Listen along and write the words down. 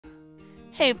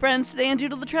Hey friends, today on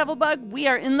Doodle the Travel Bug, we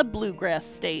are in the Bluegrass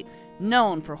State,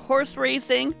 known for horse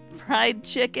racing, fried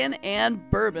chicken, and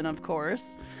bourbon, of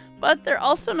course. But they're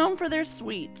also known for their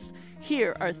sweets.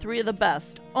 Here are three of the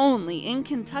best, only in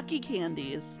Kentucky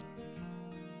candies.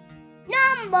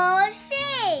 Number C.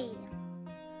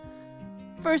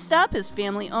 First up is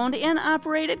family-owned and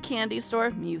operated candy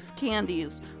store Muth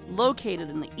Candies, located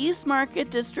in the East Market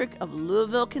District of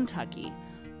Louisville, Kentucky.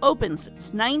 Open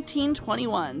since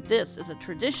 1921, this is a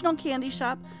traditional candy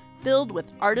shop filled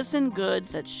with artisan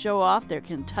goods that show off their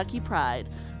Kentucky pride,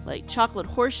 like chocolate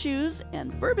horseshoes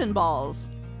and bourbon balls.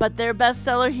 But their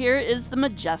bestseller here is the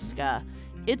Modjeska.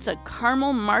 It's a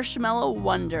caramel marshmallow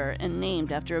wonder and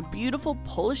named after a beautiful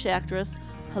Polish actress,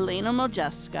 Helena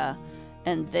Modjeska,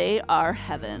 and they are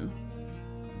heaven.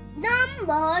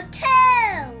 Number 2.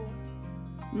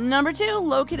 Number 2,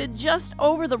 located just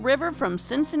over the river from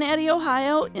Cincinnati,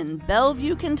 Ohio, in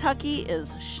Bellvue, Kentucky, is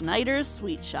Schneider's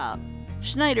Sweet Shop.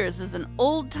 Schneider's is an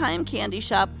old-time candy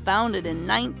shop founded in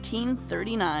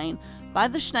 1939 by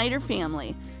the Schneider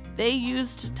family. They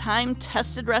used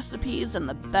time-tested recipes and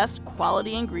the best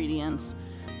quality ingredients.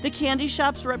 The candy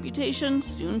shop's reputation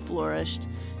soon flourished.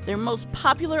 Their most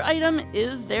popular item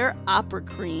is their opera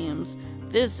creams.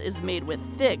 This is made with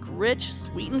thick, rich,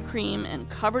 sweetened cream and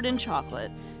covered in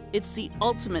chocolate. It's the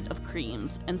ultimate of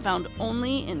creams and found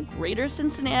only in Greater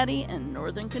Cincinnati and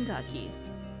Northern Kentucky.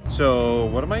 So,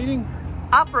 what am I eating?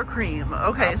 Opera cream.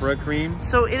 Okay. Opera cream?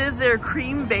 So it is their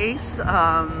cream base,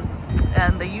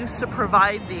 and they used to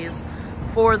provide these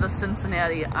for the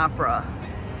Cincinnati Opera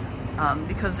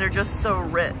because they're just so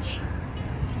rich.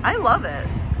 I love it.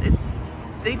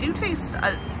 They do taste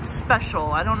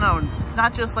special. I don't know. It's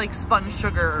not just like spun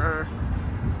sugar or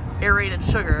aerated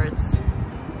sugar.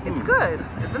 It's good,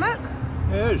 isn't it?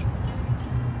 It is.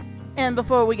 And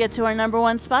before we get to our number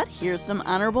 1 spot, here's some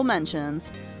honorable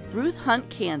mentions. Ruth Hunt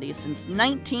Candy since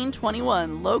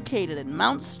 1921, located in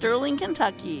Mount Sterling,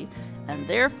 Kentucky, and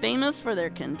they're famous for their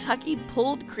Kentucky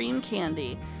pulled cream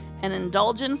candy, an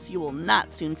indulgence you will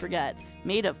not soon forget,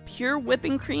 made of pure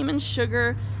whipping cream and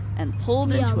sugar and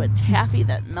pulled into a taffy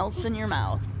that melts in your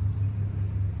mouth.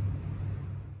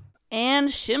 And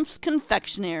Schimpf's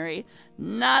Confectionery,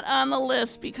 not on the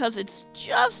list because it's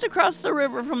just across the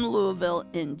river from Louisville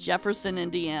in Jefferson,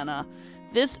 Indiana.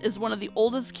 This is one of the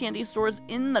oldest candy stores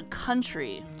in the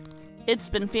country. It's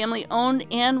been family owned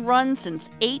and run since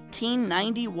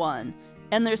 1891,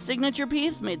 and their signature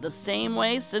piece, made the same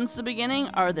way since the beginning,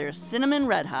 are their Cinnamon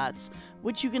Red Hots,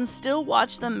 which you can still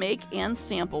watch them make and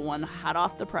sample one hot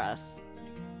off the press.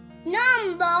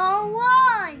 Number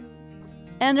 1.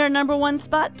 And our number 1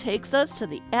 spot takes us to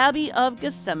the Abbey of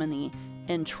Gethsemane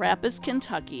in Trappist,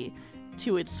 Kentucky,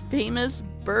 to its famous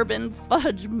bourbon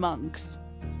fudge monks.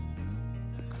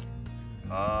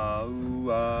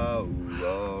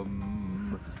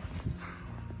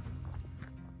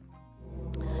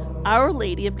 Our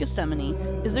Lady of Gethsemane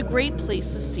is a great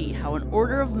place to see how an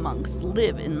order of monks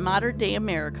live in modern-day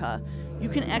America. You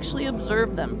can actually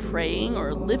observe them praying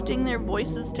or lifting their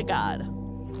voices to God.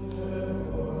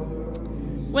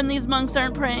 When these monks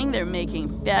aren't praying, they're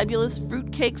making fabulous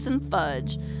fruitcakes and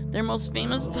fudge, their most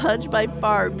famous fudge by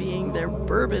far being their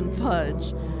bourbon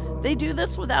fudge. They do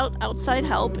this without outside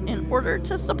help in order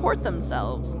to support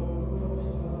themselves.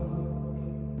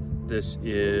 This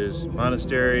is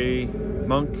monastery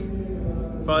monk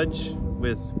fudge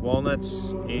with walnuts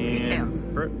and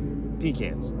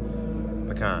pecans.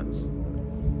 Pecans.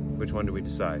 Which one do we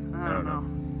decide? I don't know.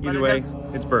 Either way,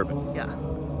 it's bourbon. Yeah.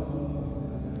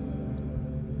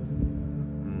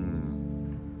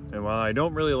 And while I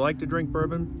don't really like to drink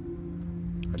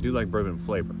bourbon, I do like bourbon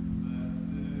flavor.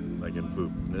 Like in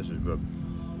food. This is good.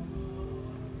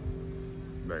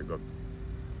 Very good.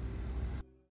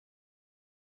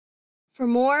 For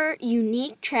more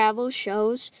unique travel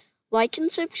shows, like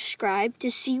and subscribe to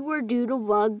see where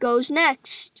Doodlebug goes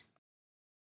next.